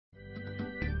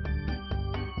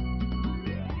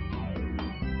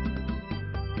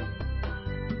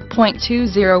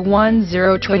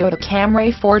2.2010 Toyota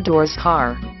Camry 4-doors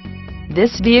car.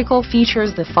 This vehicle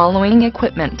features the following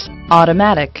equipment: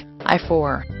 automatic,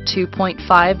 I4,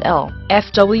 2.5L,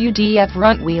 FWD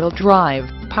front-wheel drive,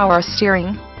 power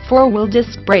steering, 4-wheel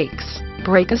disc brakes,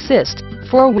 brake assist,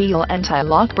 4-wheel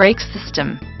anti-lock brake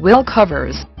system, wheel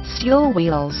covers, steel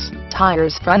wheels,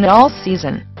 tires front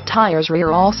all-season, tires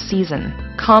rear all-season,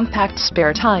 compact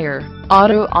spare tire,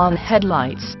 auto-on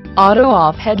headlights,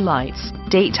 auto-off headlights,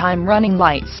 daytime running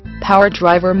lights, power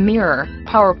driver mirror,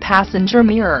 power passenger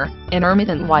mirror,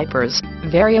 intermittent wipers,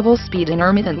 variable speed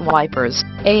intermittent wipers,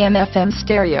 AM/FM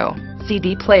stereo,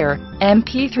 CD player,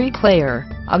 MP3 player,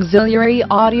 auxiliary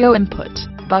audio input,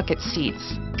 bucket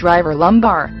seats, driver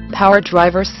lumbar, power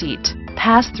driver seat,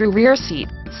 pass-through rear seat,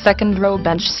 second row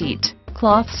bench seat,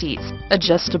 cloth seats,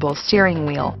 adjustable steering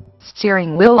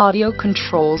wheel audio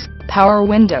controls, power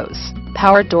windows,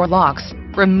 power door locks,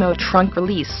 remote trunk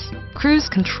release, cruise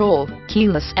control,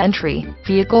 keyless entry,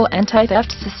 vehicle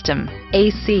anti-theft system,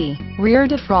 AC, rear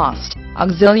defrost,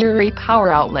 auxiliary power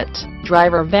outlet,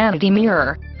 driver vanity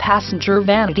mirror, passenger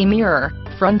vanity mirror,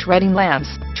 front reading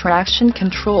lamps, traction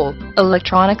control,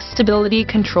 electronic stability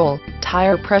control,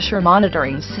 tire pressure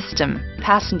monitoring system,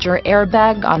 passenger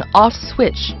airbag on-off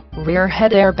switch, rear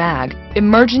head airbag,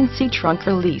 emergency trunk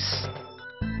release.